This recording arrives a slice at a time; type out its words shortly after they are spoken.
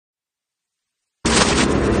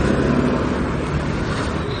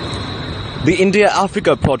The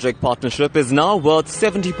India-Africa project partnership is now worth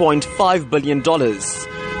 $70.5 billion.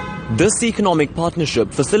 This economic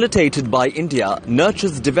partnership, facilitated by India,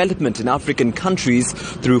 nurtures development in African countries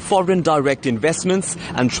through foreign direct investments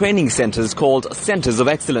and training centers called Centers of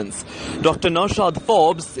Excellence. Dr. Naushad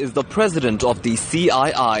Forbes is the president of the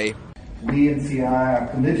CII. We in CII are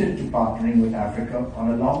committed to partnering with Africa on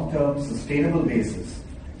a long-term sustainable basis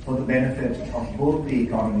for the benefit of both the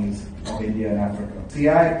economies of India and Africa.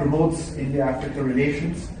 CII promotes India-Africa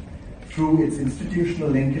relations through its institutional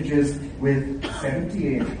linkages with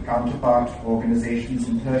 78 counterpart organizations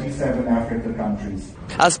in 37 African countries.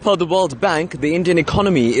 As per the World Bank, the Indian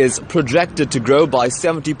economy is projected to grow by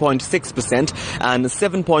 70.6% and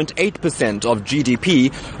 7.8% of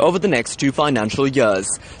GDP over the next 2 financial years.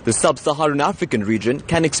 The sub-Saharan African region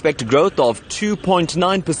can expect growth of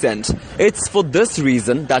 2.9%. It's for this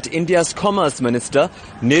reason that India's Commerce Minister,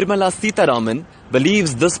 Nirmala Sitharaman,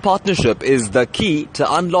 believes this partnership is the key to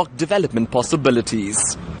unlock development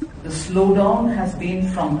possibilities. The slowdown has been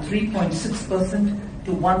from 3.6%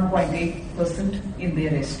 to 1.8% in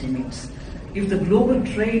their estimates. If the global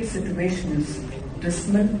trade situation is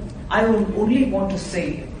dismal, I would only want to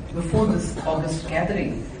say before this August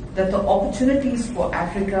gathering that the opportunities for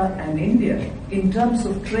Africa and India in terms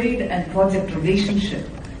of trade and project relationship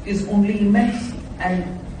is only immense,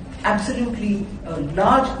 and absolutely a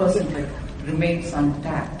large percentage remains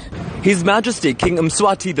untapped. His Majesty King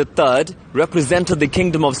Mswati III represented the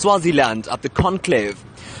Kingdom of Swaziland at the Conclave.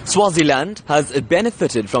 Swaziland has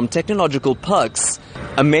benefited from technological perks.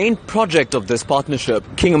 A main project of this partnership,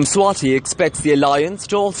 King Mswati expects the alliance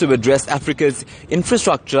to also address Africa's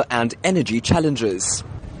infrastructure and energy challenges.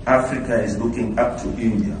 Africa is looking up to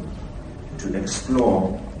India to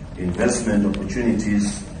explore investment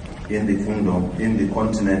opportunities in the kingdom, in the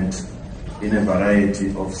continent, in a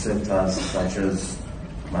variety of sectors such as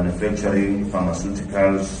manufacturing,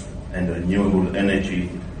 pharmaceuticals, and renewable energy,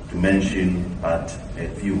 to mention but a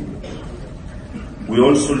few. We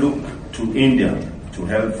also look to India to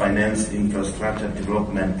help finance infrastructure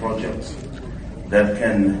development projects that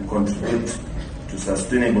can contribute to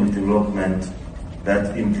sustainable development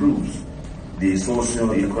that improves the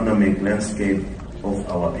socio-economic landscape of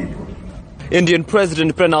our people. Indian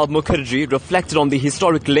President Pranab Mukherjee reflected on the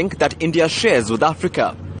historic link that India shares with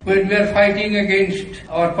Africa. When we were fighting against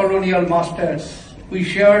our colonial masters, we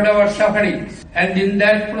shared our sufferings, and in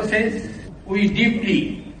that process, we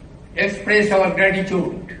deeply express our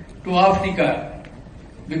gratitude to Africa,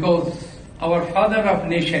 because our father of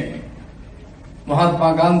nation,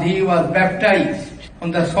 Mahatma Gandhi, was baptized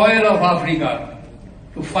on the soil of Africa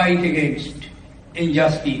to fight against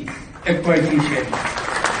injustice, exploitation.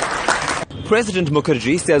 President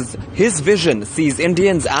Mukherjee says his vision sees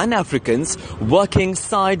Indians and Africans working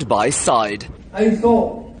side by side. I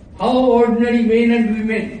saw how ordinary men and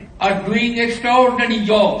women are doing extraordinary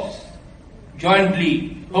jobs,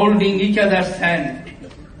 jointly holding each other's hand,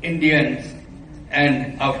 Indians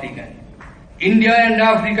and Africans. India and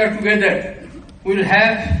Africa together will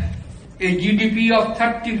have a GDP of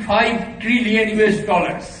 35 trillion US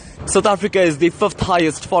dollars. South Africa is the 5th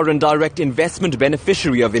highest foreign direct investment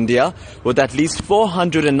beneficiary of India, with at least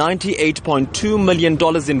 $498.2 million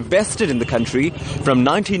invested in the country from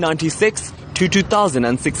 1996 to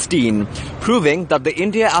 2016, proving that the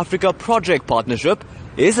India-Africa project partnership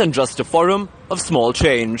isn't just a forum of small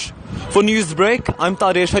change. For Newsbreak, I'm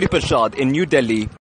Taresh Harreeparshad in New Delhi.